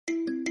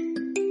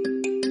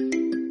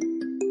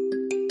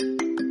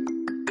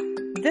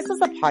This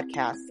is a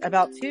podcast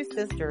about two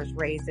sisters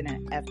raised in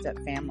an effed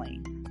up family.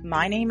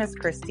 My name is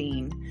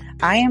Christine.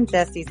 I am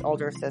Jesse's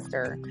older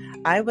sister.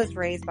 I was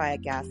raised by a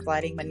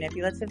gaslighting,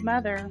 manipulative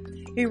mother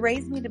who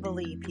raised me to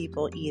believe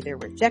people either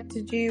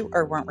rejected you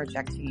or weren't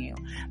rejecting you.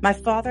 My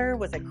father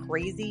was a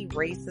crazy,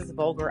 racist,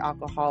 vulgar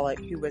alcoholic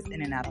who was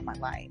in and out of my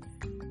life.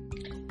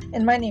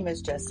 And my name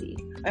is Jessie.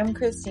 I'm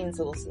Christine's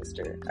little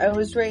sister. I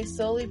was raised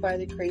solely by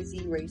the crazy,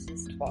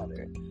 racist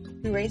father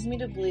who raised me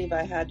to believe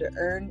I had to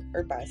earn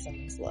or buy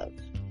someone's love.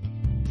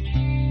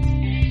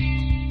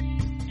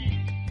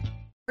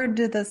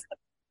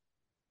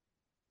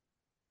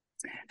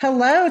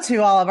 Hello to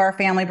all of our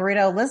Family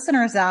Burrito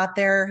listeners out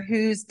there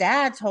whose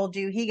dad told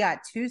you he got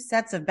two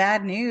sets of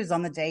bad news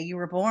on the day you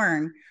were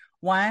born.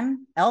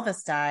 One,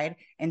 Elvis died,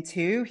 and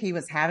two, he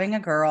was having a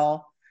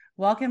girl.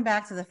 Welcome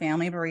back to the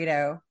Family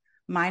Burrito.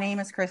 My name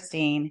is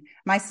Christine.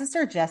 My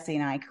sister Jessie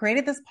and I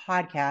created this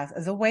podcast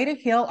as a way to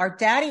heal our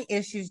daddy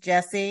issues,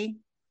 Jessie.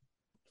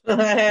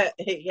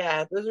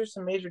 Yeah, those are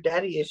some major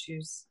daddy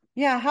issues.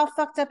 Yeah, how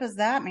fucked up is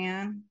that,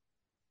 man?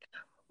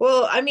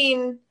 Well, I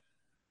mean,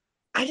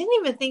 I didn't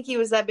even think he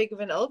was that big of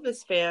an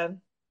Elvis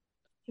fan.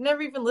 He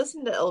never even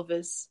listened to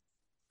Elvis.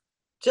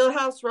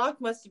 Jailhouse Rock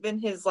must have been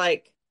his,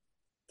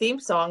 theme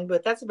song,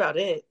 but that's about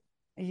it.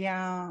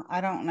 Yeah,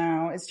 I don't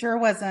know. It sure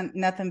wasn't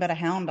nothing but a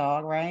hound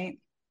dog, right?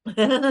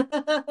 Too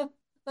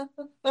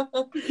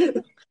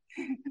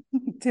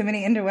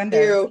many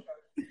innuendos.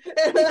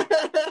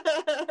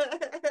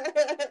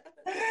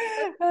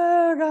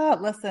 Oh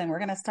God, listen, we're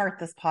gonna start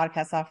this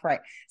podcast off right.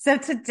 So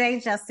today,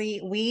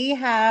 Jessie, we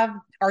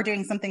are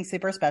doing something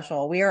super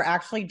special. We are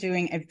actually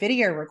doing a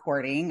video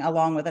recording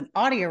along with an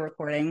audio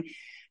recording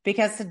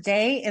because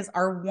today is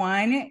our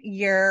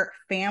 1-year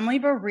Family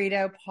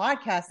Burrito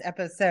podcast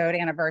episode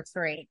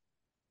anniversary.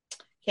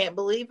 Can't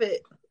believe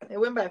it. It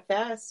went by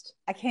fast.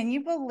 Can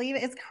you believe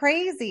it? It's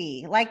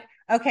crazy.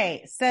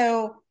 Okay,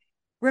 so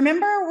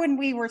remember when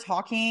we were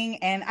talking,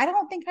 and I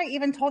don't think I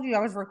even told you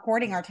I was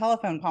recording our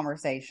telephone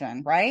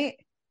conversation, right?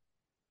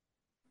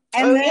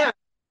 And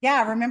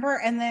yeah, remember?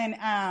 And then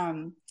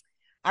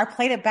I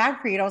played it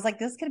back for you. And I was like,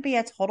 this could be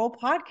a total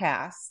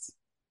podcast.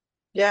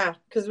 Yeah,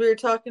 because we were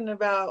talking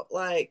about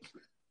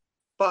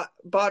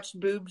botched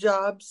boob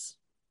jobs.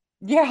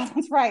 Yeah,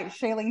 that's right.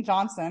 Shailene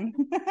Johnson.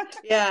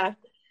 Yeah.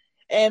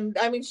 And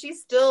I mean,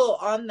 she's still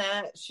on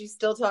that. She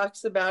still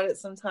talks about it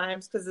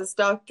sometimes because this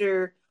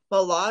Dr.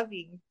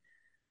 Malavi,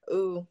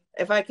 ooh,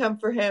 if I come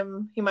for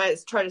him, he might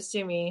try to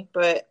sue me.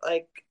 But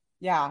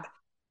yeah,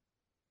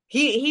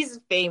 he's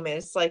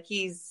famous.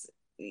 He's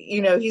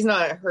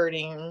not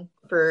hurting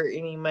for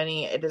any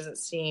money. It doesn't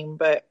seem,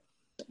 but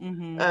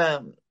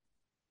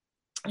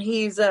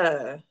he's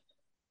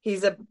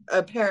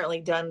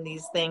apparently done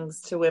these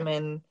things to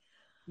women.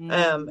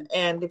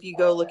 And if you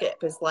go look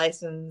at his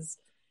license,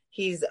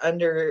 he's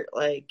under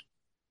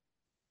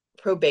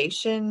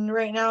probation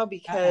right now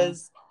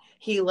because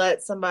he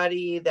let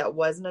somebody that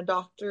wasn't a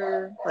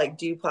doctor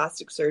do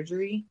plastic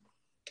surgery.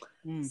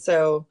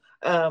 So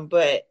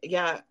but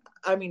yeah,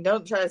 I mean,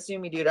 don't try to sue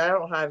me, dude. I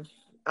don't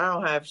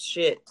have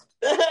shit.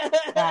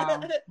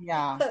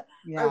 Yeah.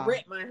 I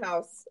rent my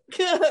house.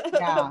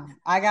 Yeah,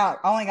 I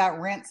only got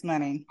rent's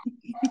money.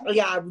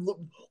 Yeah,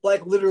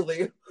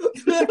 literally.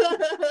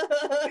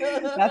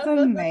 That's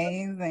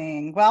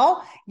amazing.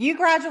 Well, you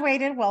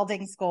graduated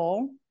welding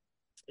school.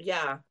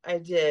 Yeah, I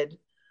did.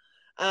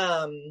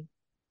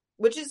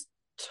 Which is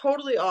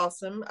totally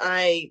awesome.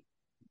 I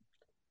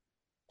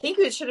think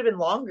it should have been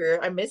longer.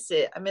 I miss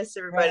it. I miss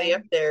everybody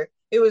up there.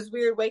 It was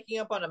weird waking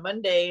up on a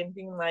Monday and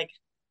being like,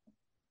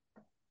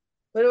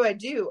 what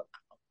do?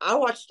 I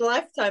watched a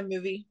Lifetime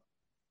movie.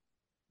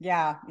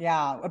 Yeah.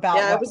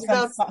 About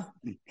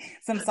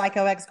some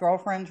psycho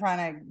ex-girlfriend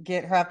trying to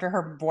get her after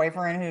her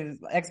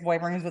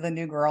ex-boyfriend who's with a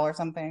new girl or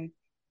something.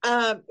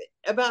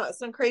 About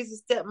some crazy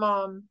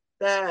stepmom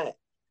that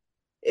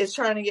is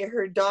trying to get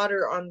her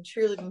daughter on the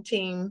cheerleading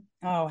team.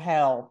 Oh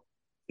hell.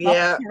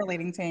 Yeah.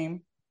 Cheerleading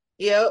team.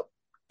 Yep.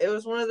 It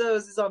was one of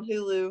those. It's on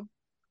Hulu.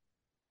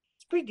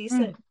 It's pretty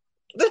decent.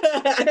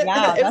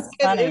 Yeah, that's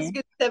funny. It was a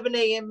good 7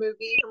 a.m.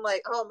 movie. I'm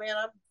like, oh man,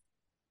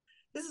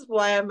 this is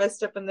why I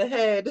messed up in the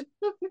head.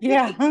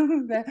 Yeah.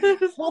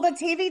 Well, the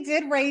TV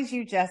did raise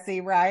you,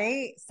 Jessie,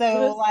 right?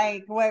 So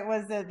what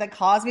was it? The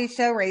Cosby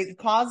Show raised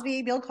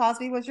Bill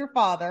Cosby was your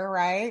father,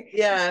 right?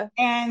 Yeah.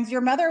 And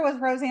your mother was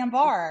Roseanne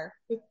Barr.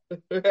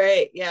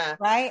 Right. Yeah.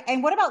 Right.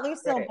 And what about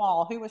Lucille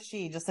Ball? Who was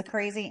she? Just a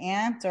crazy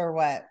aunt or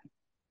what?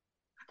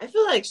 I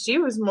feel like she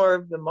was more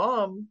of the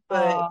mom,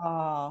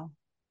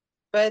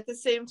 but at the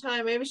same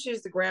time, maybe she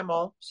was the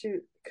grandma. She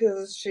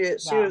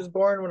was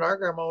born when our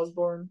grandma was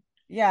born.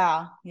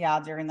 Yeah,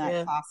 during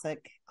that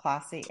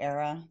classy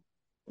era.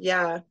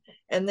 Yeah.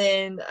 And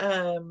then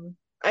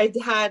I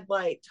had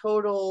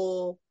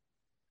total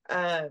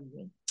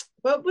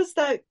what was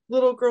that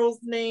little girl's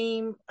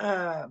name?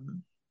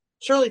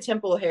 Shirley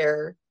Temple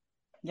hair.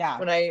 Yeah.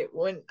 When I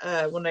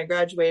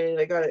graduated,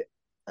 I got it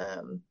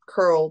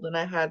curled and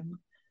I had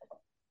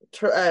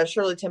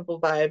Shirley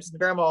Temple vibes, and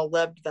Grandma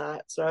loved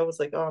that. So I was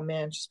like, oh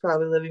man, she's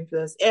probably living for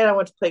this. And I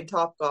went to play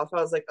Top Golf.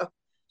 I was like, oh,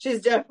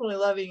 She's definitely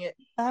loving it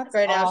That's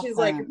right now. She's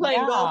like awesome.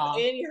 playing golf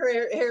Yeah. and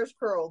her hair's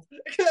curled.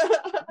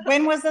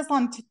 When was this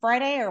on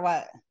Friday or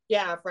what?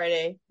 Yeah,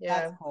 Friday.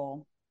 That's Yeah.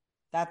 cool.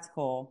 That's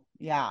cool.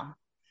 Yeah.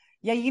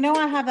 Yeah,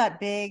 I have that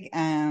big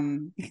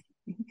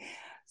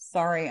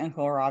sorry,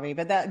 Uncle Robbie,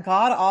 but that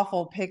god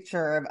awful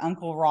picture of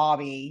Uncle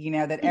Robbie,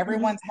 that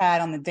everyone's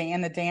had on the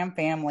damn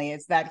family.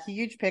 It's that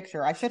huge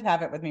picture. I should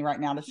have it with me right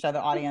now to show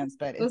the audience,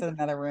 but it's in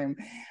another room.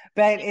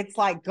 But it's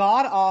like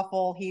god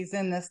awful. He's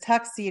in this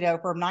tuxedo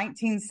from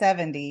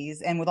 1970s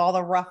and with all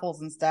the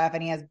ruffles and stuff,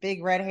 and he has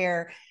big red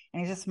hair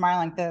and he's just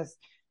smiling like this.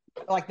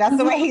 Like that's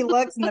the way he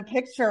looks in the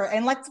picture,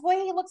 and like the way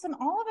he looks in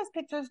all of his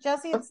pictures,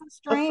 Jesse. It's so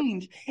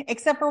strange,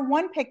 except for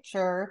one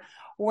picture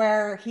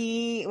where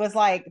he was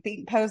like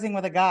posing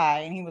with a guy,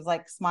 and he was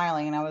like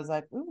smiling, and I was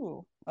like,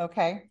 "Ooh,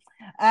 okay."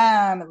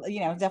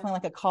 Definitely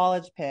like a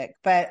college pic,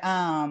 but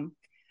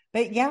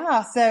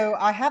yeah. So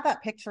I had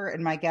that picture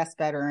in my guest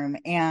bedroom,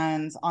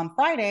 and on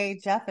Friday,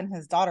 Jeff and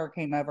his daughter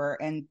came over,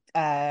 and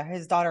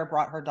his daughter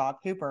brought her dog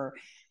Cooper.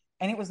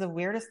 And it was the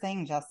weirdest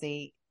thing,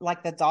 Jesse.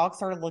 Like the dog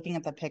started looking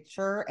at the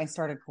picture and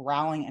started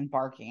growling and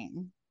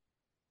barking.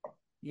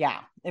 Yeah,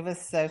 it was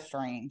so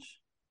strange.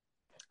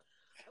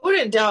 I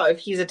wouldn't doubt if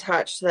he's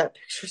attached to that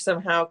picture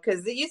somehow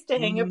because it used to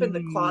hang up in the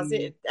Mm,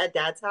 closet at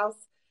Dad's house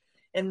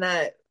in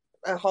that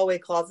hallway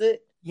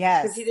closet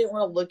because he yes. didn't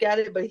want to look at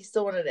it, but he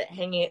still wanted it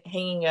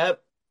hanging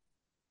up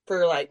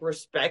for like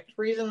respect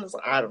reasons.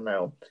 I don't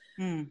know.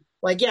 Mm.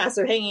 Like, yeah,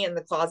 so hanging it in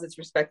the closet's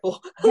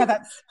respectful.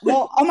 Yeah,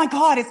 well, oh my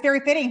God, it's very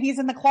fitting. He's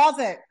in the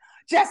closet.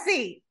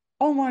 Jesse.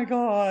 Oh my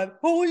God.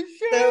 Holy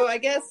shit. So I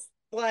guess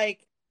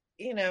like,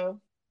 you know,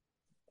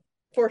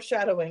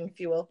 foreshadowing, if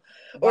you will,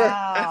 or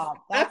Wow.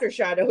 That's, after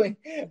shadowing.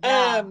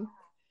 yeah.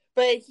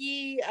 But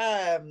he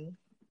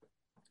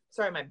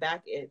sorry, my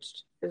back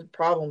itched. Is a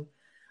problem.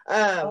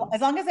 Well, Um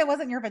as long as it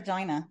wasn't your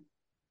vagina.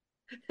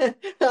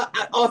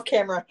 off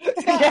camera.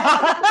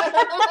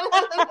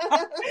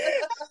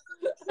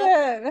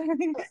 Yeah.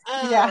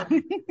 Yeah.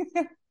 um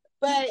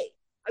but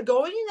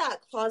going in that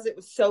closet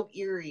was so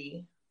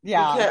eerie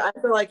Yeah. because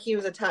I feel like he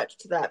was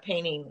attached to that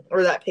painting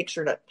or that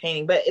picture, that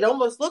painting, but it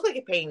almost looked like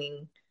a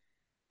painting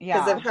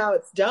because of Yeah. how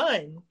it's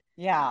done,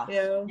 Yeah. you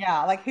know.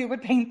 Yeah. Like who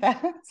would paint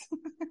that?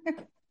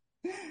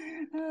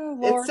 Oh,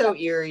 It's Lord. so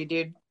eerie,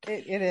 dude.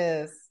 It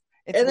is.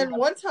 It's And then real.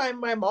 one time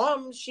my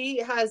mom, she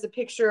has a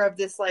picture of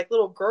this like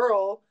little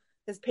girl,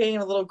 is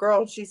painting a little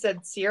girl. She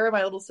said Sierra,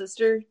 my little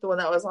sister, the one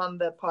that was on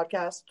the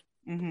podcast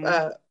Mm-hmm.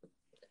 a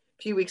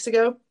few weeks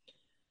ago.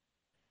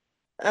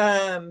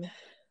 Um,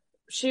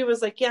 she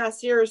was like, "Yeah,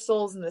 Sierra's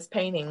soul's in this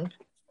painting."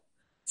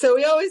 So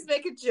we always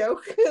make a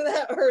joke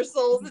that her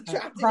soul's Jesus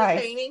trapped in a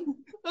Christ. painting.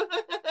 So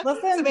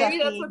Listen, maybe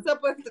that's Jesse. what's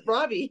up with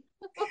Robbie.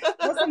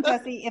 Listen,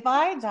 Jesse, if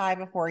I die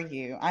before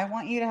you, I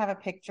want you to have a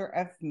picture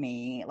of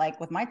me, like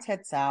with my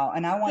tits out,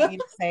 and I want you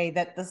to say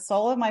that the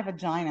soul of my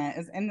vagina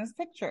is in this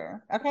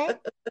picture. Okay?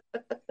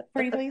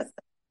 Pretty please?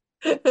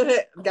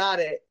 Got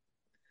it.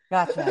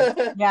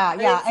 Gotcha. Yeah,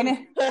 I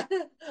need yeah. some.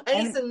 I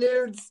need And some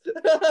nudes.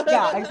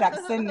 yeah,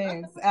 exactly. Sin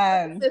news.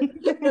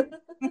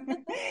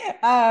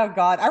 Oh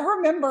God, I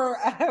remember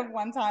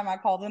one time I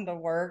called into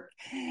work,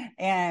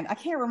 and I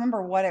can't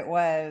remember what it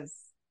was.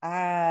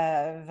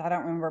 I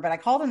don't remember, but I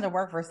called into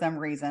work for some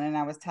reason, and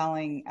I was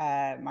telling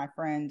my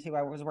friend who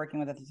I was working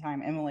with at the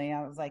time, Emily.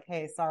 I was like,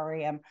 "Hey,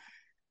 sorry, I'm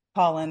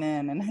calling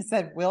in," and I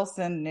said, "We'll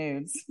send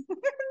nudes."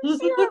 She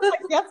was like,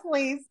 "Yes,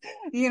 please."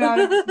 And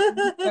it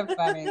was so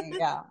funny.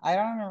 Yeah, I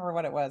don't remember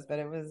what it was, but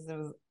it was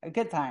a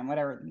good time.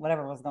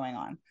 Whatever was going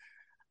on.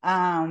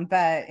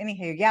 But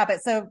anywho, yeah,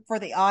 but so for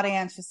the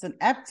audience, just an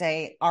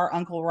update, our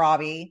Uncle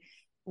Robbie,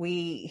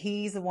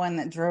 he's the one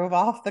that drove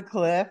off the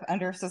cliff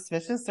under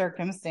suspicious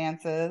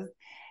circumstances.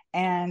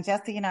 And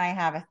Jesse and I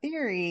have a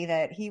theory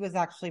that he was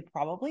actually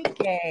probably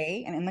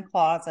gay and in the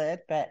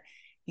closet, but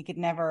he could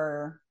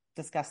never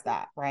discuss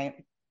that, right?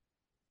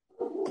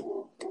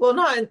 Well,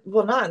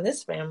 not in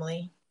this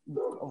family.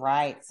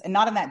 Right. And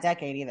not in that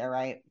decade either,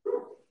 right?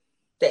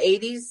 The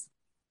 80s.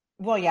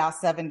 Well, yeah,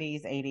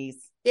 70s, 80s.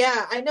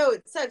 Yeah, I know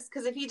it sucks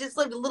because if he just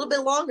lived a little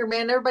bit longer,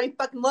 man, everybody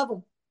fucking love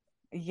him.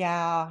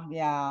 Yeah,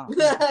 yeah,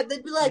 yeah,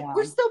 They'd be like, yeah,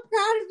 "We're so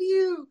proud of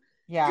you.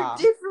 You're yeah.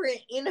 different."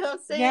 You know what I'm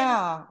saying?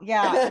 Yeah,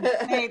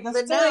 yeah. Hey, the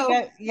But story no,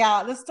 goes,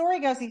 yeah, the story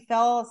goes he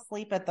fell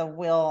asleep at the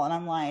wheel, and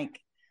I'm like,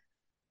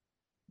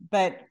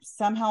 but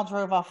somehow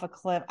drove off a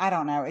cliff. I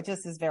don't know. It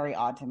just is very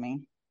odd to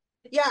me.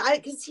 yeah, I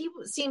because he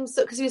seems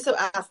so because he was so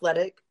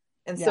athletic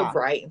and so Yeah,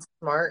 bright and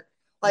smart.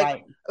 Like,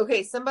 right.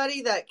 okay,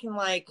 somebody that can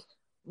like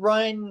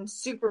run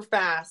super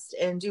fast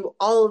and do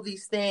all of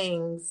these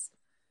things,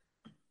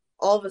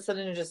 all of a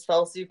sudden it just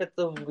fell asleep at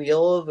the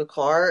wheel of the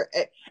car,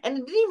 and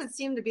it didn't even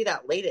seem to be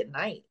that late at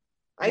night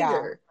Yeah,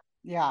 either.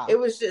 yeah. It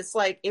was just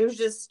like it was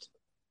just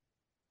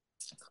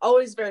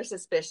always very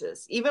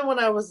suspicious. Even when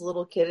I was a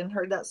little kid and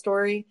heard that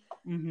story,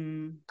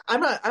 Mm-hmm.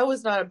 I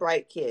was not a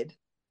bright kid,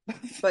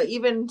 but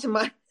even to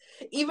my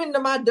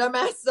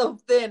dumbass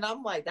self then,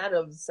 I'm like, that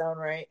doesn't sound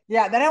right.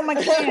 Yeah, that don't make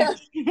sense.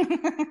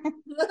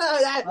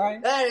 that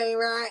Right? that ain't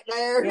right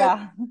there.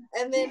 Yeah.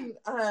 And then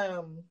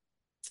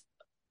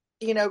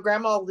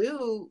Grandma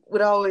Lou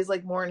would always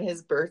like mourn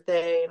his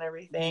birthday and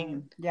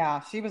everything. Yeah,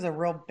 she was a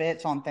real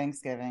bitch on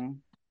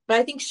Thanksgiving. But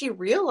I think she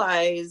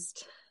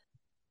realized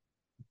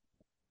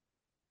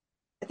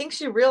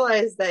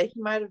that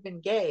he might have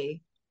been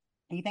gay.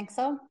 You think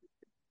so?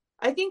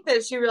 I think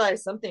that she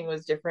realized something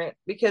was different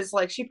because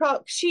like she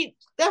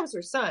that was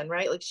her son,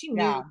 right? Like she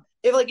Yeah.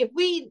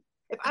 knew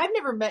if I've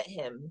never met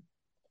him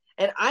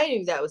and I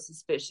knew that was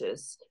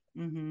suspicious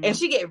and Hmm.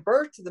 she gave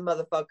birth to the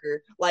motherfucker,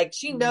 like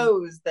she Hmm.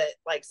 knows that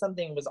like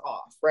something was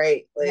off,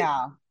 right? Like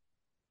Yeah.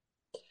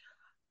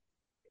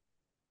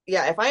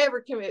 yeah, if I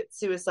ever commit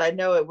suicide,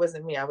 no, it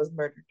wasn't me. I was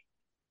murdered.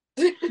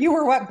 You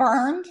were what,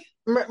 burned?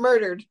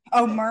 Murdered.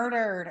 Oh,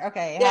 murdered.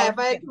 Okay. How Yeah, would if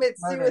you I get commit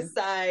murdered?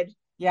 suicide,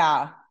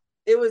 Yeah.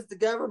 it was the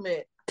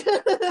government.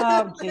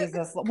 Oh,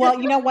 Jesus.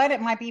 Well, you know what?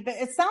 It might be, but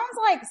it sounds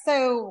like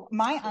so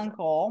my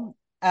uncle,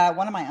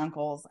 one of my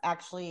uncles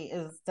actually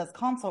does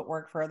consult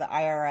work for the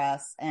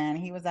IRS, and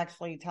he was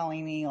actually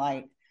telling me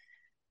like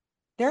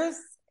there's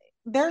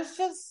there's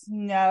just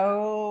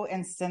no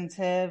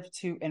incentive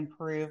to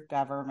improve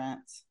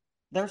government.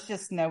 There's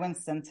just no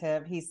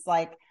incentive. He's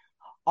like,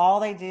 all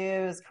they do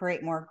is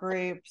create more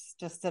groups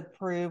just to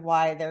prove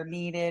why they're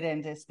needed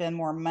and to spend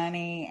more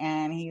money.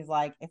 And he's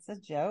like, it's a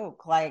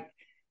joke. Like,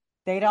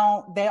 they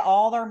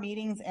all their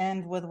meetings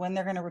end with when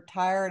they're going to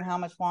retire and how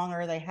much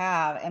longer they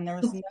have. And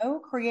there's no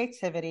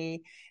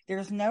creativity,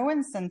 there's no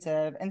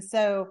incentive. And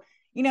so,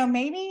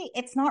 maybe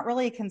it's not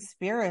really a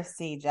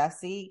conspiracy,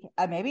 Jesse.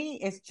 Maybe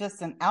it's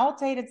just an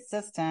outdated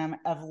system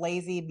of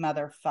lazy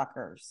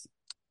motherfuckers.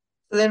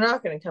 So they're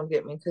not going to come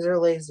get me because they're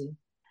lazy.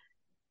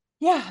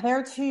 Yeah,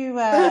 they're too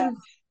But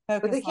they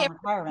focused on can't.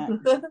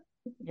 retirement.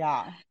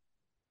 Yeah.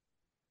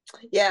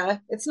 Yeah,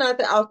 it's not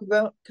the Al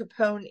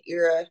Capone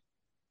era.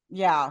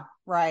 Yeah,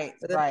 right,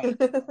 right.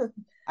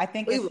 I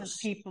think We it's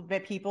just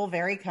wish. people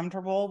very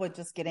comfortable with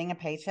just getting a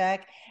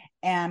paycheck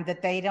and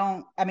that they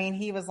don't, I mean,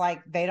 he was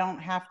like, they don't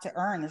have to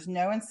earn. There's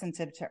no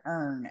incentive to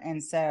earn.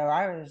 And so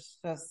I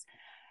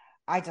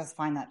just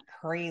find that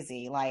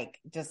crazy. Like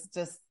it's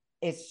just,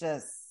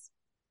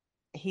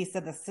 he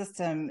said the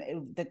system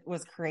that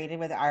was created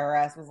with the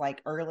IRS was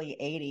like early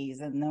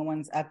 80s and no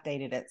one's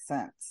updated it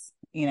since.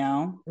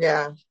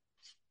 Yeah,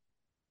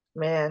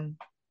 man,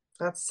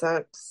 that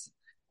sucks.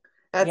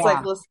 That's like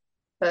Yeah. listen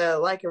to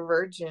Like a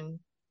Virgin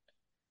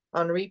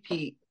on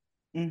repeat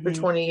for Hmm.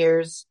 20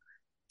 years.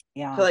 I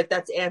feel Yeah. like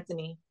that's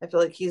Anthony. I feel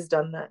like he's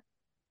done that.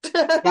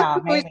 Yeah,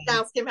 We should maybe.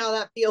 ask him how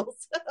that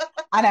feels.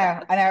 I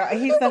know, I know.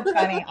 He's so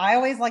funny. I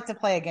always like to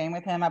play a game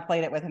with him. I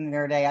played it with him the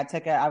other day.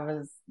 I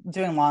was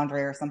doing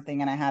laundry or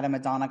something and I had a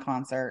Madonna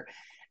concert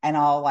and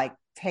I'll like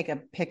take a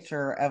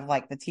picture of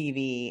like the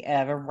TV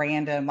of a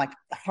random, like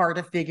hard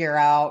to figure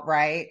out,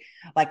 right?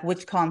 Like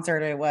which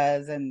concert it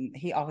was. And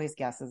he always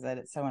guesses it.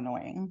 It's so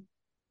annoying.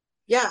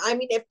 Yeah, I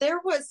mean, if there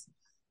was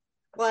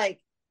like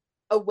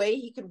a way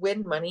he could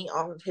win money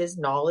off of his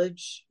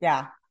knowledge,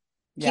 Yeah.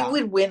 he Yeah.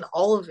 would win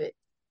all of it.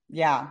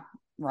 Yeah.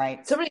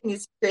 Right. Somebody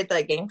needs to create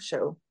that game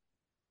show.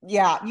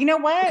 Yeah. You know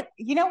what?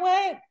 You know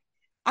what?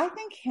 I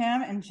think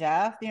him and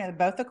Jeff,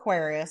 both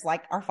Aquarius,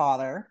 like our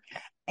father.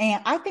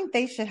 And I think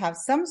they should have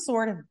some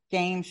sort of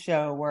game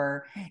show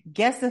where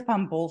guess if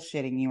I'm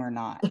bullshitting you or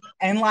not.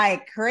 And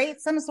like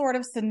create some sort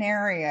of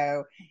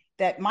scenario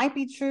that might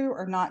be true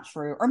or not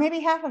true, or maybe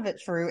half of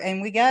it true.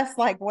 And we guess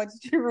like what's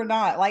true or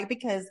not. Like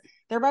because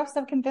they're both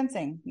so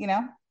convincing.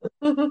 Yeah.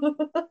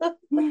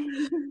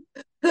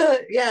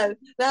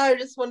 Now I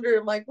just wonder,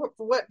 I'm like,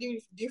 what do you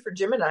do for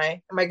Gemini?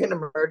 Am I going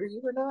to murder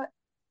you or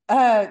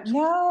not?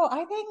 No,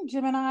 I think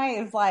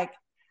Gemini is like,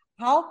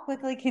 how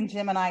quickly can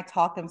Gemini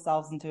talk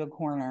themselves into a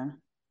corner?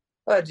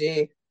 Oh,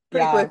 gee,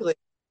 pretty Yeah. quickly.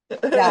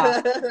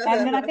 Yeah.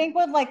 And then I think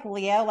with like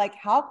Leo, like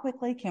how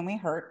quickly can we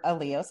hurt a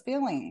Leo's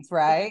feelings,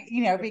 right?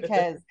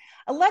 Because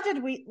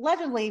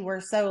allegedly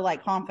we're so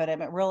like confident,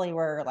 but really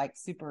we're like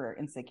super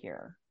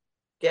insecure.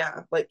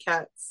 Yeah, like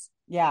cats.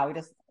 Yeah, we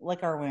just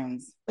lick our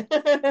wounds,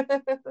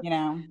 you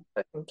know.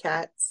 Fucking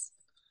cats.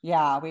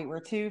 Yeah, we're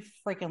too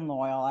freaking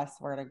loyal, I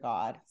swear to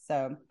God.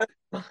 So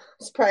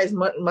Surprised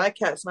my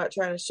cat's not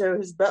trying to show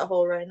his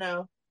butthole right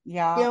now. He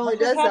yeah. only What's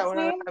your does that cat's when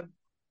I name?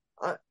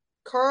 have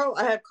Carl.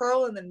 I have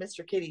Carl and then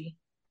Mr. Kitty.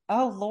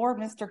 Oh Lord,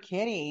 Mr.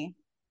 Kitty.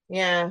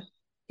 Yeah.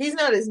 He's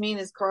not as mean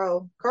as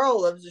Carl.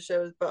 Carl loves to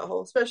show his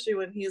butthole, especially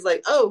when he's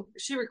like, "Oh,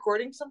 is she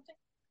recording something?"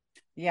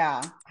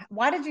 Yeah.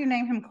 Why did you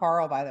name him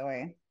Carl, by the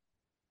way?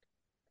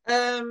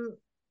 Um,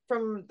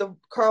 from the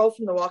Carl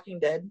from The Walking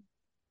Dead.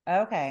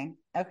 Okay.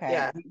 Okay.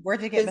 Yeah,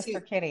 Where'd you get because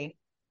Mr. Kitty?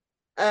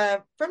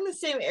 from the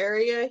same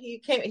area.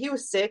 He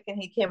was sick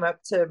and he came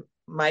up to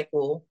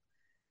Michael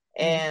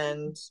Mm-hmm.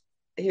 and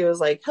he was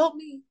like, "Help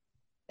me,"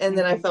 and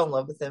then I Mm-hmm. fell in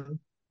love with him.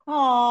 But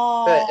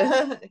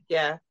Oh,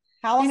 yeah,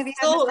 how long he's have you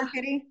had still Mr.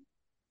 Kitty?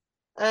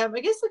 I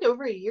guess like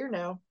over a year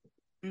now,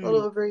 a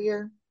little Mm, over a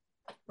year.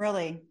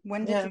 really?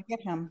 When did you Yeah,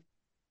 get him?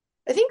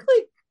 I think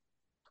like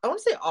I want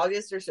to say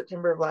August or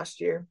September of last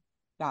year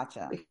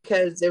Gotcha.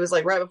 because it was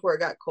like right before it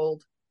got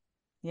cold,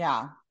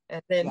 Yeah.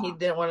 and then he Yeah.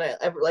 didn't want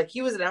to ever like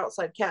he was an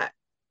outside cat,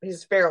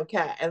 he's a feral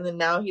cat, and then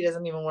now he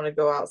doesn't even want to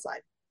go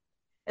outside.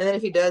 And then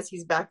if he does,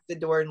 he's back at the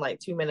door in like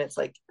 2 minutes,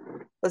 like,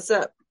 what's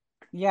up?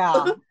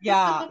 Yeah,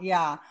 yeah,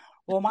 yeah.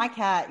 Well, my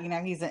cat,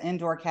 he's an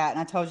indoor cat, and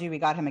I told you we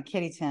got him a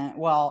kitty tent.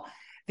 Well,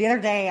 the other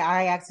day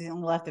I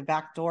accidentally left the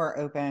back door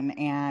open,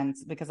 and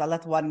because I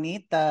left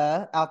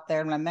Juanita out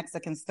there, my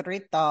Mexican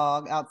street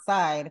dog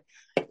outside,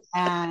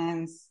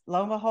 and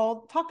lo and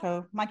behold,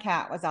 Taco, my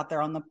cat, was out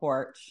there on the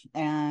porch.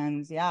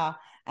 And yeah,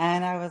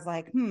 and I was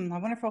like, I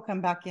wonder if he'll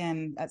come back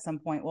in at some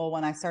point. Well,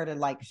 when I started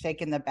like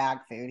shaking the bag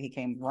food, he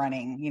came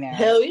running.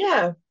 Hell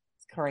yeah.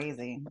 It's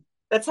crazy.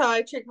 That's how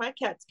I trick my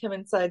cat to come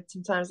inside.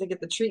 Sometimes they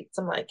get the treats.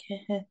 I'm like,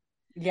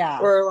 Yeah.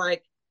 or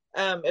like,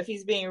 if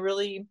he's being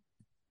really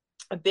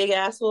a big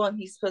asshole and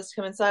he's supposed to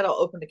come inside, I'll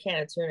open a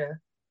can of tuna.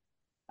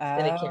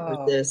 Then he can't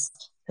Oh,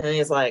 resist. And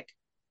he's like,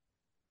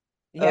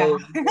 yeah. oh,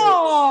 bitch,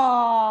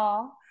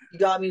 Oh, you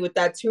got me with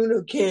that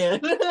tuna can.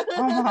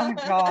 oh my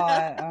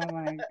God. Oh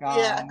my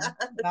Yeah. God.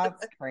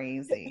 That's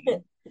crazy.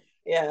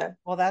 Yeah.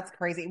 Well, that's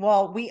crazy.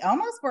 Well, we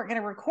almost weren't going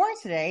to record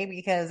today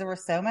because there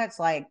was so much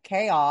like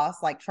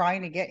chaos, like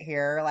trying to get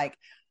here. Like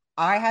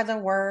I had to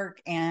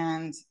work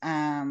and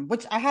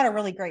which I had a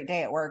really great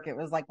day at work. It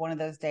was like one of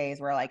those days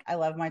where like I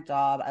love my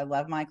job, I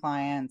love my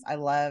clients, I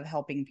love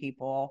helping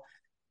people.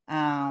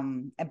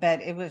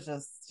 But it was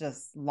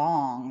just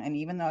long. And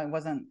even though it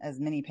wasn't as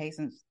many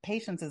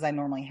patients as I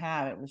normally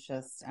have, it was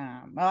just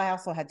well, I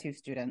also had two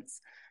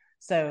students.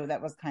 So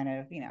that was kind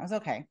of, it was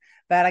okay.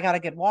 But I got a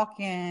good walk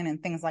in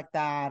and things like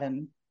that.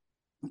 And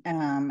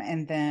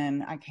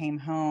then I came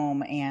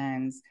home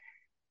and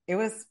it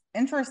was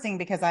interesting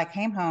because I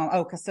came home,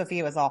 because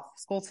Sophia was off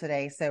school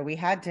today. So we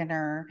had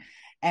dinner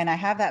and I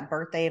have that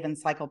Birthday of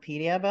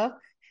Encyclopedia book.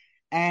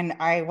 And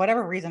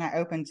whatever reason, I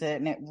opened it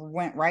and it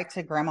went right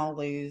to Grandma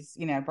Lou's,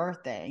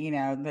 birthday,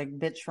 the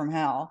bitch from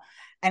hell.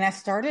 And I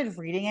started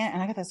reading it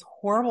and I got this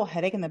horrible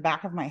headache in the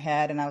back of my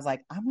head. And I was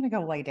like, I'm going to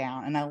go lay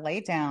down. And I lay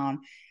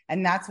down.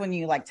 And that's when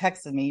you like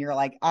texted me. You're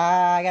like,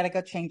 I got to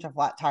go change a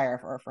flat tire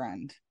for a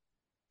friend.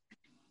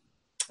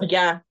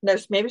 Yeah. No,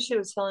 maybe she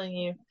was telling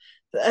you.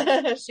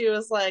 She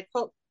was like,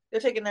 oh, go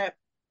take a nap.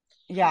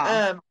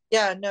 Yeah.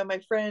 Yeah, no, my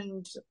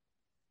friend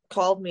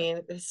called me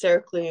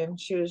hysterically and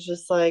she was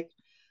just like,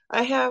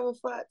 I have a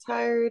flat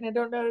tire and I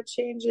don't know how to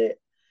change it.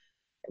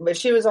 But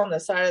she was on the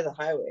side of the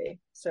highway.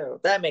 So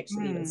that makes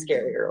it even Mm.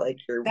 scarier. Like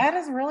you're That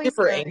is really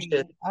super anxious.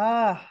 scary.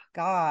 Oh,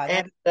 God.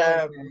 And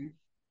That is really scary.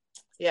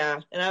 yeah,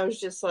 and I was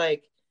just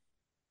like,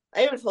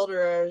 I even told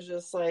her, I was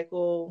just like,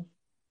 well,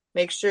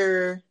 make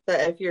sure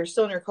that if you're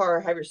still in your car,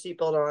 have your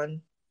seatbelt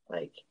on.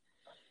 Like,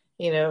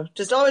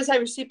 just always have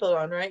your seatbelt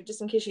on, right?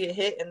 Just in case you get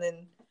hit, and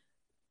then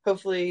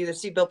hopefully the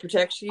seatbelt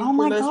protects you Oh for the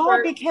my most God,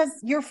 part. because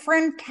your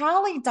friend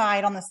Callie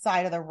died on the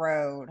side of the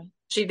road.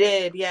 She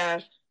did, yeah,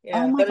 Oh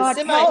yeah. my But a God.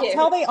 semi hit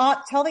her.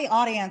 Tell the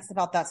audience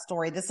about that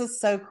story. This is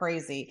so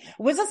crazy.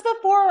 Was this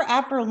before or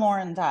after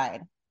Lauren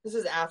died? This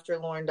is after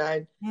Lauren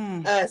died.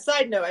 Hmm.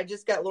 Side note, I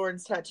just got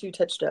Lauren's tattoo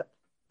touched up.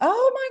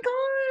 Oh my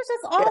gosh,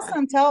 that's Yeah,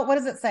 awesome. What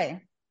does it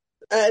say?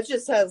 it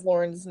just has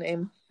Lauren's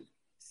name.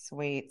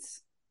 Sweet.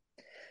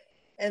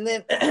 And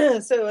then,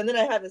 and then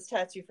I have this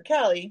tattoo for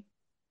Callie,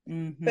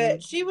 Mm-hmm.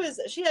 but she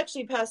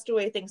actually passed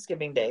away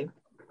Thanksgiving Day.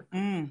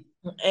 Mm.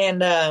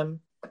 And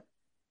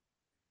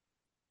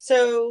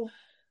so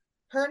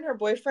her and her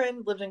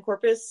boyfriend lived in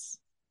Corpus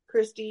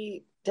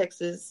Christi,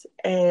 Texas,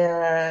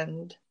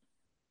 and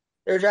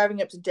they're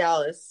driving up to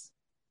Dallas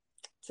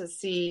to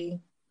see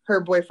her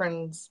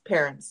boyfriend's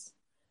parents.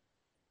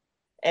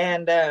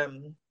 And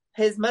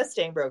his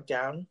Mustang broke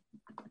down.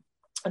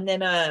 And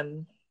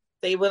then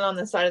they went on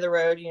the side of the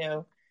road,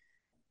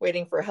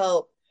 waiting for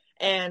help.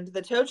 And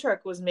the tow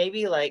truck was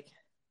maybe like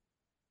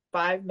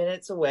 5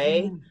 minutes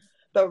away. Mm.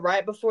 But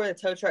right before the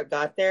tow truck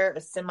got there, a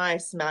semi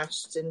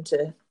smashed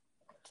into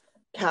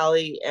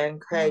Callie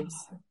and Craig's.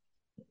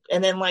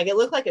 And then like it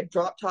looked like a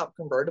drop top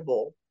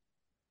convertible.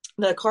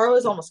 The car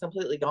was almost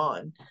completely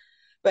gone.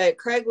 But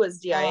Craig was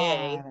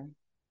DIA. God.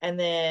 And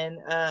then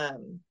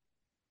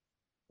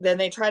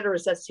they tried to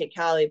resuscitate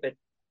Callie, but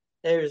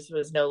there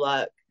was no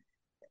luck.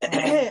 Oh.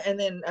 And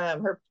then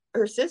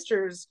her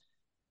sisters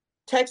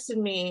texted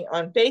me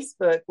on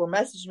Facebook, or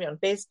messaged me on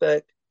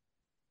Facebook,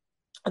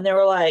 and they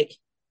were like,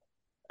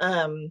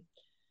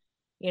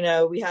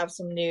 we have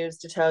some news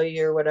to tell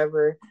you or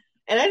whatever.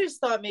 And I just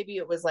thought maybe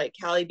it was like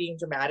Callie being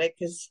dramatic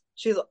because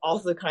she's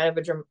also kind of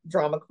a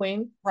drama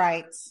queen.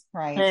 Right,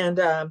 right. And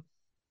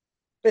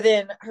but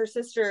then her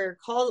sister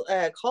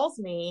calls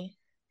me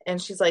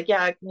and she's like,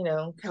 yeah,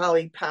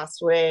 Callie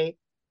passed away.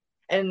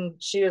 And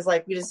she was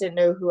like, we just didn't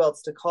know who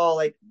else to call,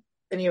 like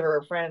any of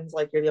her friends,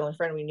 like you're the only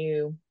friend we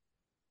knew.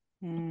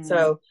 Mm.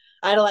 So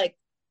I had to like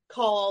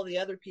call all the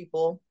other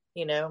people,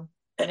 Yeah.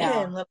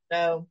 and let them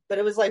know. But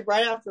it was like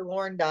right after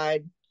Lauren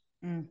died.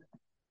 Mm.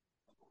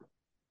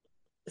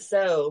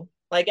 So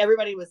like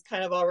everybody was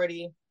kind of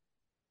already,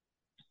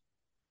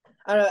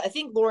 I don't know, I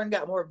think Lauren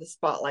got more of the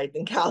spotlight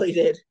than Callie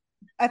did.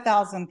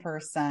 1,000%.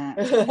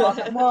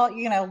 1,000. Well,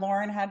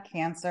 Lauren had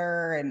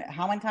cancer and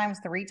how many times?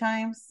 3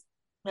 times?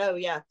 Oh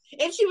yeah.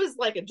 And she was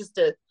like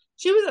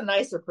she was a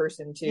nicer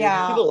person too.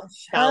 Yeah. People like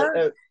Callie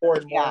Her, more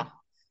and yeah. more.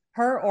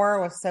 Her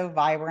aura was so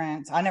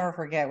vibrant. I never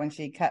forget when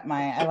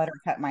I let her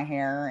cut my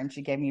hair and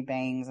she gave me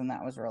bangs, and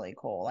that was really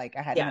cool. Like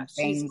I hadn't Yeah, had she's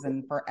bangs cool.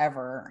 in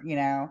forever, you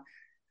know.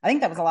 I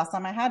think that was the last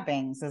time I had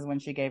bangs is when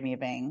she gave me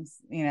bangs,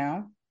 you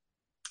know.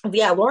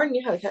 Yeah, Lauren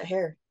knew how to cut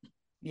hair. She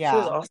was Yeah.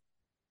 awesome.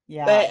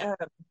 Yeah.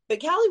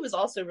 But Callie was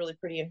also really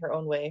pretty in her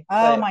own way.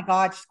 Oh But my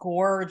God, she's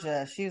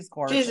gorgeous. She was she's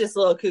gorgeous. just a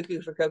little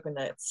cuckoo for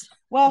coconuts,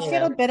 Well, you she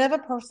had know, a bit of a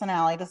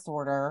personality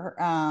disorder,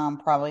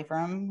 probably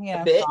from,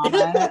 a bit.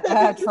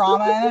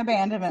 trauma and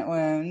abandonment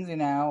wounds, you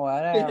know,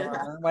 Yeah.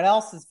 whatever. What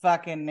else is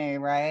fucking new,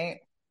 right?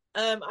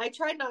 I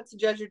tried not to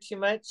judge her too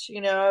much.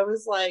 You know, I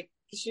was like,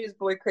 she was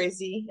boy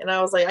crazy, and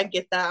I was like, I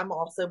get that. I'm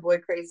also boy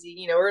crazy.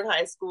 You know, we're in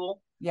high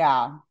school,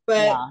 Yeah.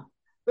 but Yeah.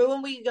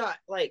 when we got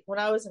like when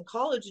I was in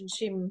college and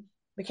she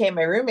became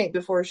my roommate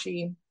before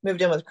she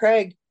moved in with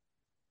Craig,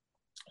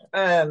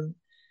 um,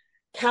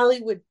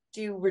 Callie would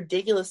do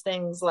ridiculous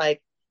things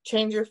like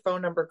change your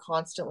phone number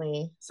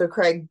constantly so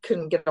Craig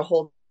couldn't get a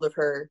hold of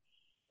her.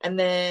 And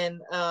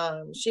then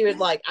she would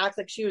like act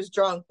like she was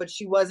drunk, but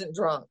she wasn't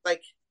drunk.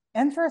 Like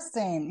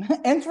Interesting. she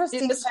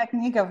Interesting just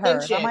technique of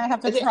hers. I attention, might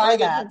have to try like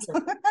that.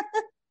 attention,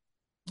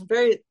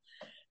 very,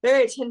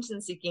 very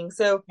attention seeking.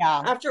 So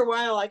Yeah. after a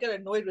while, I got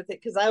annoyed with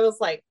it because I was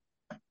like,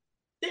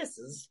 "This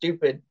is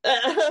stupid."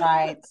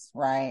 Right.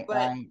 Right. But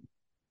Right.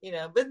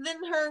 but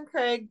then her and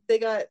Craig they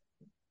got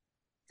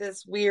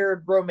this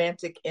weird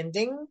romantic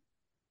ending,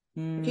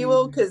 if you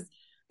will, Mm, because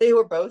they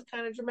were both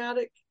kind of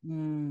dramatic.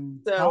 how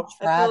So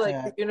I feel like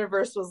the tragic.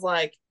 universe was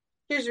like,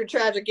 here's your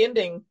tragic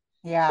ending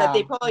that Yeah.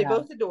 they probably Yeah.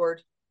 both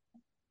adored.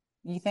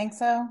 You think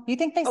so? You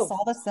think they Oh,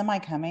 saw the semi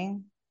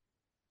coming?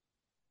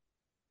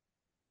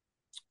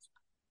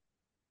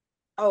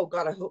 oh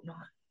God, I hope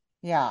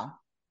Yeah.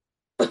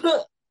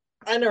 not.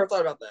 I never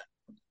thought about that.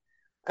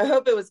 I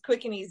hope it was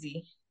quick and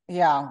easy.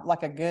 Yeah.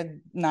 Like a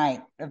good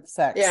night of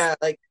sex. Yeah,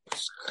 like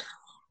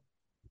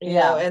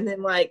Yeah. and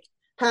then like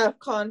half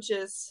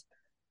conscious,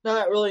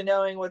 not really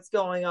knowing what's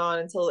going on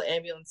until the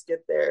ambulance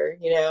get there.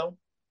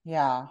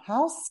 Yeah.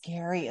 How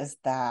scary is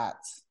that?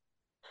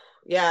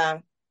 Yeah,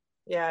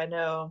 yeah, I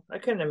know. I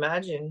couldn't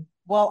imagine.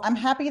 Well, I'm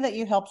happy that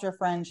you helped your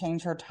friend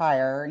change her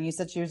tire. And you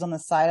said she was on the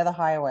side of the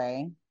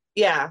highway.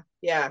 Yeah,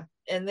 yeah.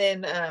 And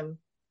then that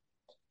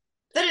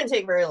didn't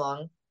take very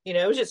long.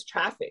 It was just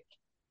traffic.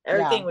 Yeah.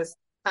 Everything was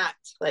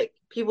packed. Like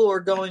people were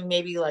going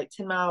maybe like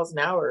 10 miles an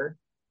hour.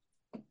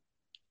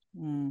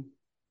 Mm,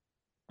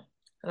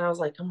 And I was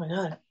like, oh my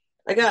God,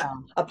 I got yeah.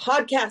 a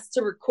podcast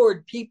to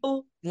record,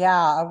 people.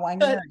 Yeah, a 1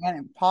 year Don't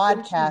you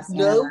podcast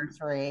know?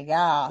 anniversary.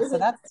 Yeah. So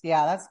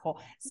that's cool.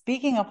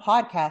 Speaking of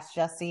podcasts,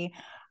 Jesse,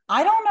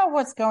 I don't know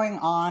what's going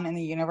on in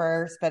the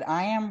universe, but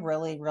I am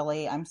really,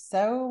 really, I'm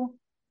so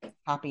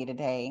happy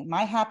today.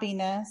 My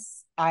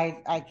happiness,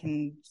 I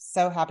can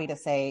so happy to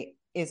say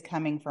is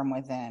coming from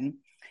within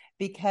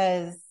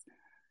because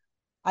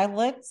I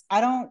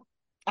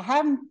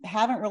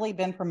haven't really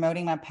been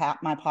promoting my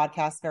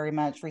podcast very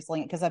much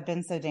recently because I've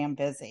been so damn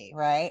busy,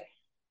 right?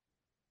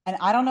 And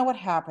I don't know what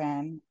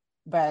happened,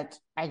 but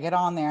I get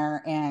on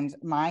there and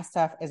my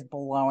stuff is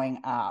blowing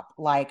up.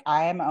 Like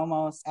I am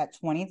almost at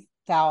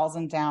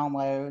 20,000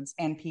 downloads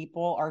and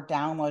people are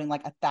downloading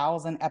like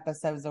 1,000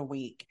 episodes a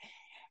week.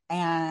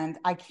 And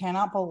I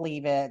cannot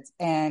believe it.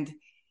 And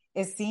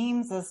it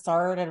seems it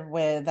started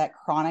with that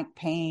chronic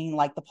pain,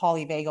 like the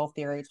polyvagal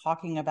theory,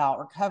 talking about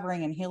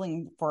recovering and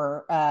healing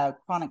for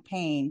chronic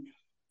pain.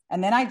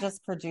 And then I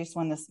just produced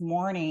one this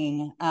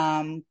morning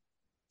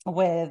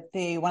with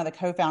the one of the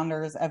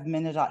co-founders of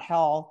Minda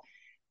Health,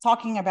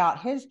 talking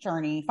about his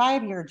journey,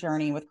 5 year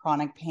journey with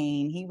chronic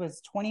pain. He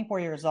was 24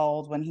 years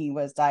old when he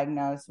was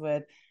diagnosed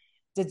with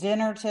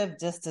degenerative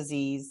disc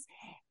disease,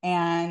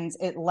 and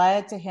it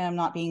led to him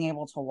not being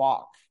able to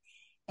walk.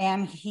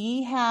 And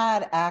he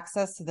had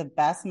access to the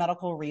best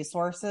medical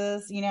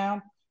resources,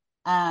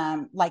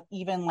 like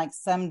even like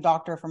some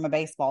doctor from a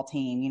baseball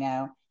team,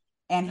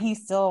 and he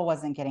still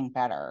wasn't getting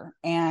better.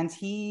 And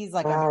he's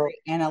like a Wow. very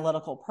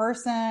analytical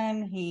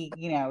person. He,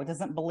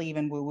 doesn't believe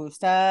in woo woo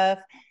stuff.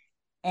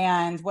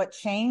 And what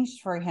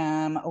changed for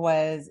him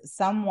was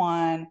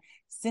someone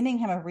sending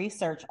him a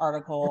research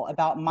article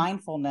about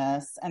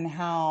mindfulness and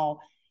how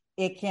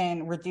it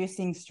can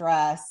reducing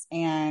stress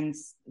and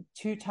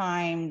 2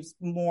 times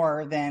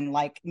more than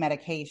like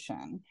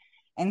medication.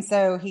 And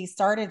so he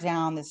started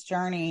down this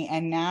journey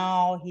and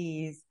now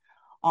he's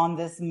on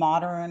this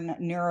modern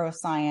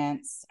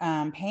neuroscience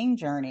pain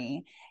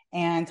journey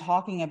and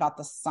talking about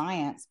the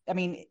science. I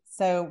mean,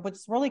 so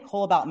what's really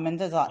cool about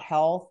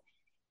Minda.health,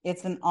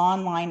 it's an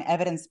online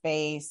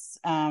evidence-based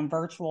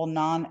virtual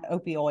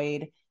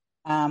non-opioid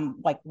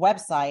like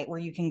website where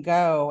you can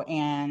go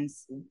and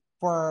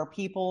for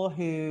people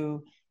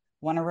who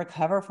want to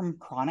recover from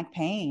chronic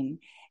pain.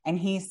 And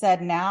he said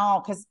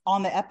now, because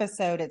on the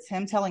episode, it's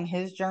him telling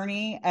his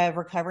journey of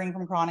recovering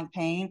from chronic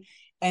pain.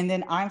 And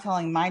then I'm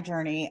telling my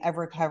journey of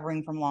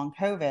recovering from long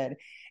COVID.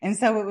 And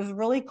so it was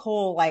really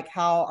cool, like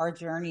how our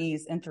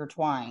journeys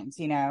intertwined,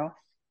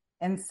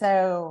 And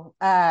so,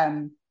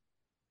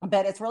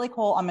 but it's really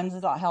cool on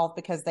Men's Health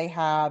because they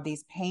have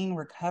these pain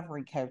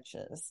recovery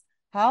coaches.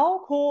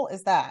 How cool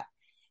is that?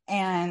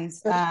 And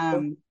That's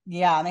cool.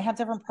 yeah, and they have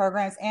different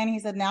programs. And he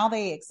said now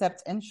they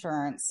accept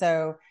insurance.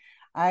 So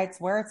it's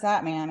where it's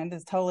at, man. It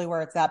is totally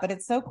where it's at. But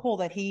it's so cool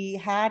that he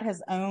had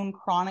his own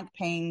chronic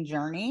pain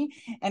journey.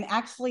 And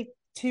actually,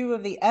 two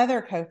of the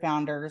other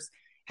co-founders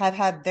have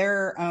had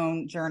their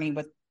own journey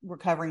with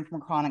recovering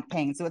from chronic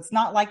pain. So it's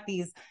not like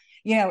these,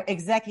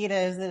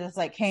 executives that just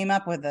like came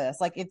up with this.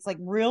 Like it's like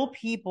real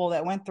people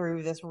that went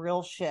through this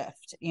real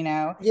shift.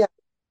 Yeah.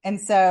 And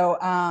so,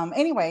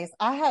 anyways,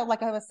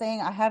 like I was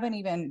saying, I haven't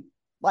even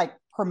like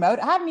I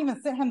haven't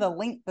even sent him the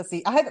link to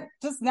see. I had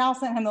just now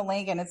sent him the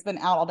link and it's been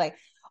out all day.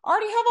 I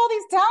already have all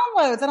these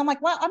downloads. And I'm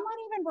like, well,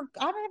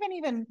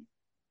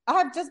 I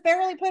have just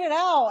barely put it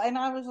out. And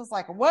I was just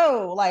like,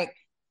 whoa, like,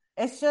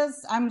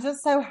 I'm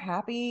just so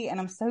happy and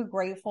I'm so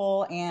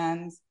grateful.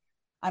 And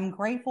I'm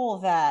grateful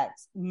that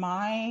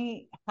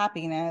my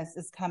happiness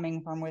is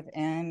coming from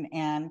within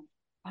and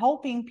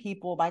helping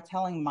people by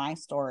telling my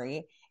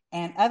story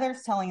and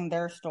others telling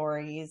their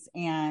stories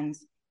and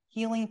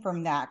healing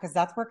from that, because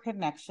that's where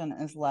connection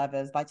is love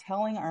is, by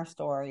telling our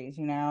stories,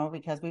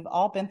 because we've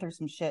all been through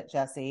some shit,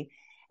 Jesse,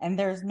 and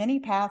there's many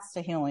paths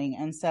to healing.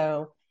 And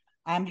so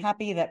I'm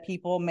happy that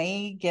people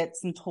may get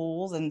some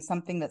tools and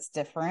something that's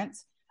different,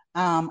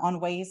 on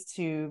ways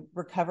to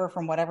recover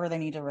from whatever they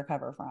need to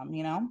recover from.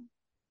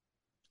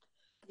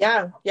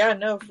 Yeah, yeah,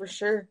 no, for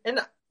sure. And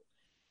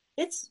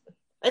it's,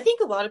 I think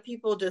a lot of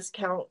people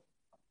discount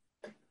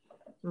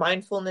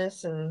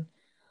mindfulness and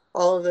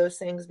all of those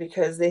things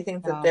because they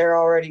think that Yeah. they're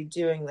already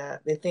doing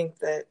that. They think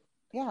that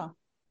Yeah.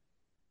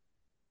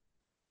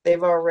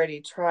 they've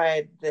already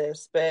tried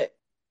this, but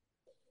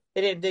they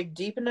didn't dig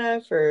deep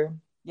enough or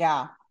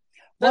Yeah. I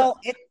Well,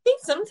 think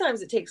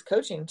sometimes it takes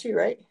coaching too,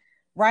 right?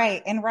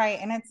 right.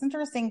 And it's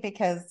interesting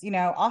because,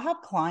 I'll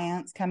have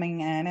clients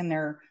coming in and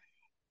their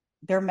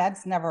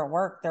meds never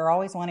work. They're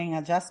always wanting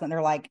an adjustment.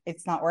 They're like,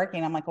 it's not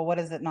working. I'm like, well, what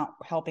is it not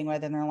helping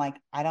with? And they're like,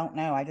 I don't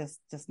know. I just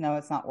know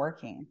it's not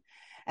working.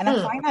 And I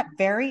Hmm. find that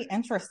very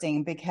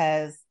interesting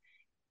because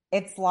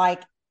it's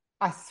like,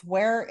 I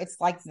swear it's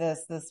like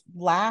this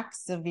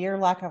severe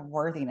lack of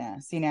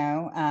worthiness,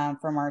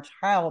 from our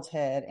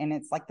childhood. And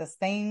it's like the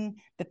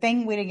thing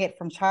we didn't get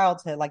from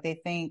childhood. Like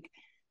they think,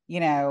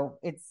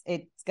 it's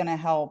going to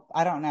help.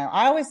 I don't know.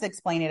 I always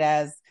explain it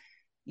as,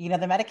 the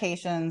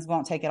medications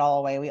won't take it all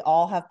away. We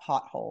all have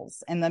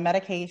potholes, and the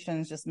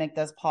medications just make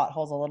those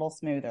potholes a little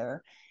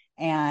smoother.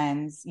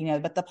 And,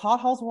 but the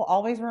potholes will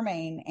always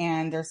remain.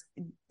 And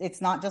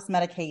it's not just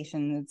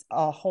medication, it's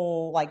a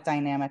whole like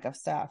dynamic of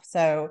stuff.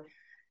 So,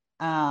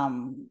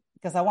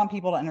 because I want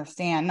people to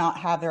understand, not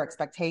have their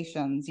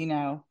expectations,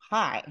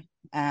 high.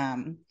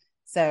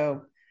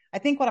 So I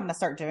think what I'm going to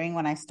start doing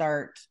when I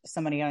start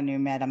somebody on a new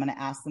med, I'm going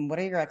to ask them, what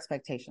are your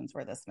expectations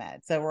for this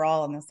med? So we're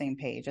all on the same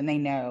page and they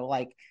know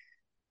like,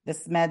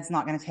 this med's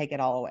not going to take it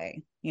all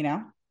away.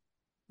 Yeah,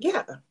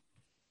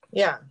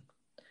 yeah,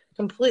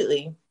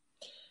 completely.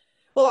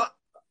 Well,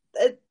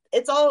 it,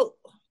 it's all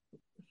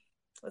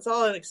it's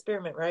all an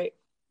experiment, right?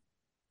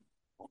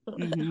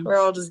 Mm-hmm. We're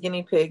all just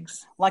guinea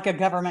pigs. Like a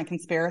government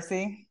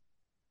conspiracy.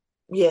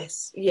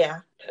 Yes, yeah.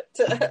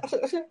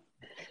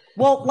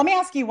 Well, let me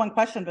ask you one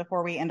question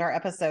before we end our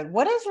episode.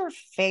 What is your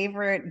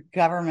favorite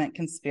government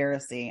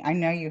conspiracy? I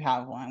know you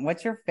have one.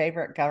 What's your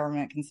favorite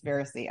government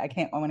conspiracy? I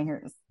want to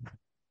hear this.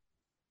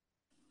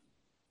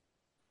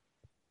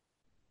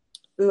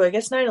 Ooh, I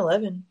guess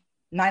 9/11.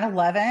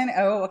 9/11.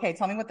 Oh, okay.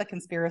 Tell me what the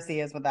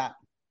conspiracy is with that.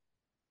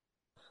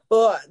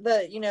 Well,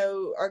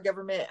 our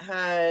government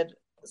had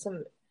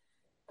some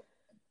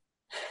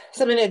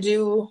something to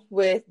do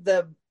with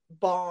the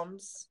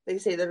bombs. They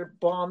say that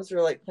bombs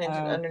were like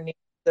planted Oh, underneath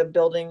the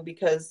building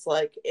because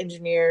like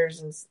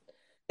engineers and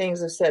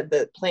things have said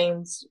that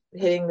planes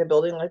hitting the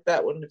building like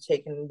that wouldn't have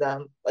taken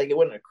them, like it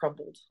wouldn't have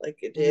crumbled like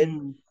it did.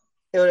 mm,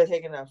 It would have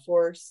taken a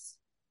force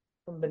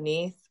from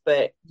beneath.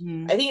 But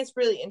mm. I think it's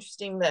really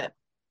interesting that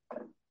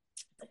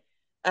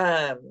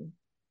um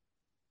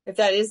if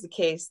that is the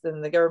case,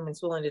 then the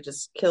government's willing to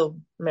just kill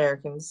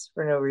Americans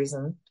for no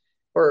reason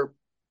or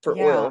for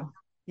Yeah. oil.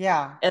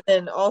 Yeah. And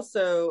then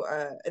also,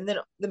 and then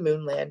the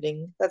moon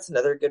landing. That's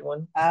another good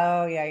one.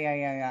 Oh, yeah, yeah,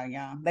 yeah, yeah,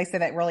 yeah. They say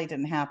that really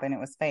didn't happen. It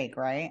was fake,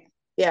 right?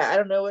 Yeah, I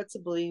don't know what to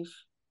believe.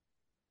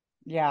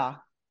 Yeah.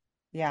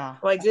 Yeah.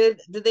 Like,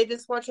 did they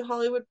just watch a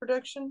Hollywood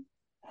production?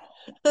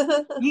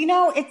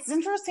 It's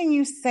interesting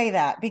you say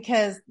that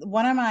because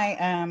one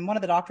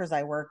of the doctors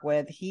I work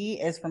with,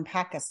 he is from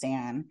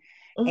Pakistan.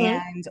 Hmm.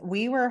 And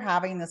we were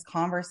having this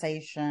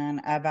conversation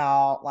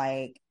about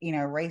like,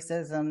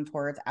 racism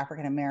towards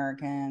African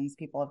Americans,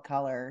 people of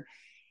color.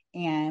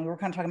 And we were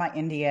kind of talking about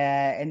India.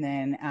 And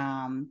then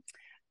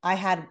I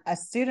had a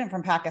student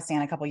from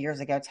Pakistan a couple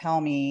years ago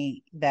tell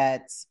me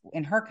that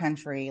in her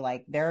country,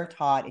 like they're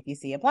taught if you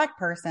see a black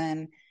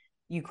person,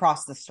 you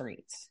cross the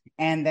street.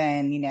 And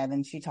then,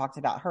 then she talked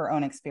about her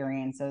own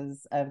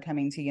experiences of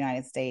coming to the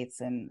United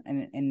States and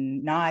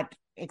not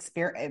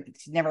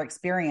experience, never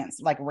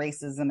experienced like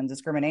racism and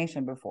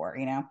discrimination before.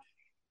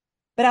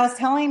 But I was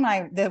telling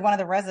one of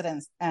the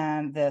residents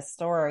this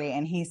story,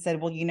 and he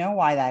said, "Well, you know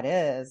why that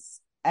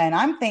is? And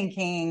I'm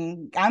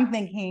thinking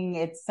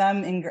it's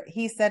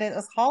he said it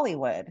was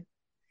Hollywood.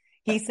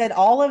 He said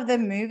all of the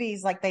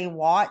movies like they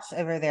watch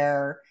over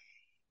there,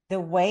 the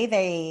way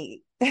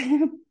they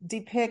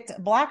depict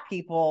Black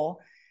people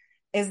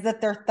is that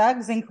they're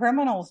thugs and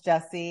criminals,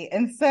 Jesse.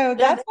 And so Yeah,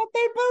 that's what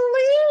they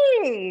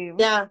believe.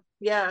 yeah,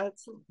 yeah.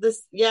 It's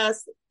this,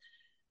 yes,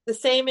 the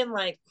same in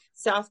like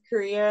South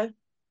Korea.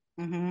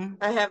 Mm-hmm.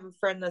 I have a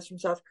friend that's from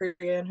South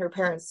Korea, and her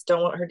parents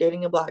don't want her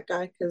dating a Black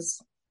guy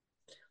because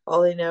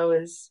all they know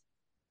is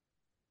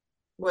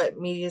what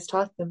media's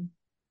taught them.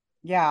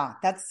 Yeah,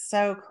 that's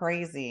so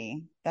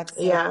crazy. That's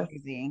so Yeah.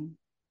 crazy.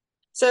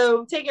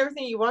 So take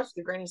everything you watch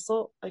with a grain of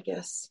salt, I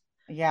guess.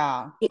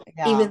 Yeah,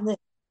 yeah, Even then.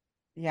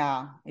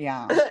 yeah,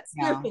 yeah, Spirit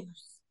yeah.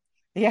 fingers.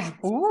 Yeah.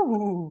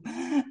 Ooh.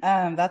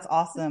 That's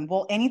awesome.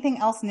 Well, anything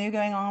else new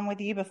going on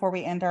with you before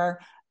we end our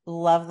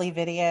lovely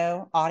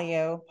video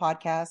audio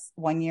podcast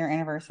 1 year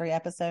anniversary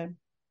episode?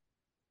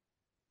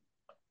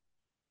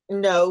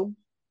 No,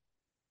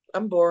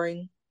 I'm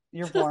boring.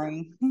 You're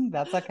boring.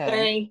 That's There okay.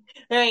 ain't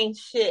there ain't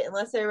shit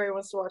unless everybody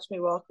wants to watch me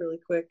walk really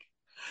quick.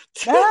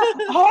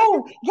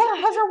 Oh, yeah.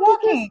 How's your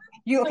walking?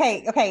 You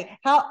okay? Okay.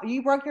 How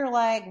you broke your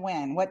leg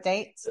when? What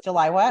dates?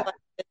 July what?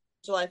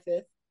 July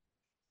 5th.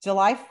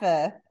 July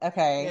 5th.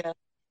 Okay. Yeah.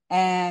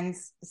 And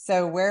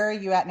so where are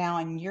you at now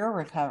in your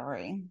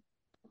recovery?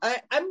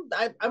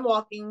 I'm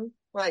walking.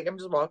 Like I'm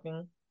just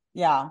walking.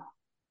 Yeah.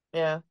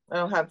 Yeah. I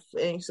don't have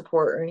any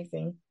support or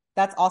anything.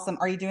 That's awesome.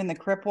 Are you doing the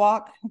crip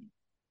walk?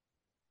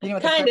 You know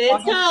what the Kinda. crip walk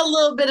It's is? got a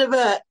little bit of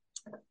a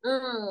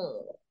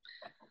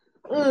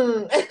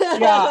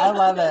mm, Yeah, I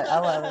love it. I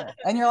mm. love it.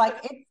 And you're like,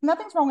 it's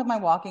nothing's wrong with my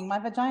walking. My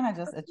vagina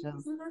just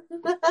itches.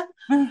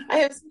 I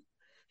have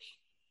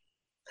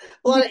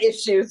a lot of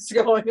issues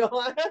going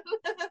on.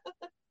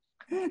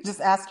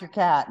 Just ask your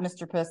cat,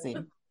 Mr. Pussy.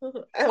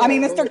 I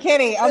mean, Oh. Mr.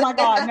 Kitty. Oh my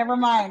God, never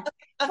mind.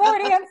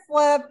 Freudian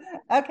slip.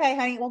 Okay,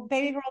 honey. Well,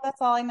 baby girl,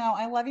 that's all I know.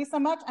 I love you so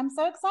much. I'm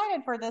so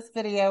excited for this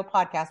video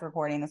podcast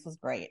recording. This was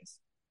great.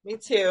 Me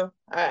too.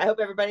 I hope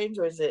everybody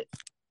enjoys it.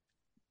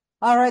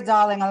 All right,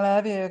 darling. I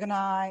love you. Good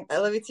night. I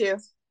love you too.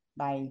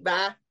 Bye.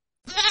 Bye.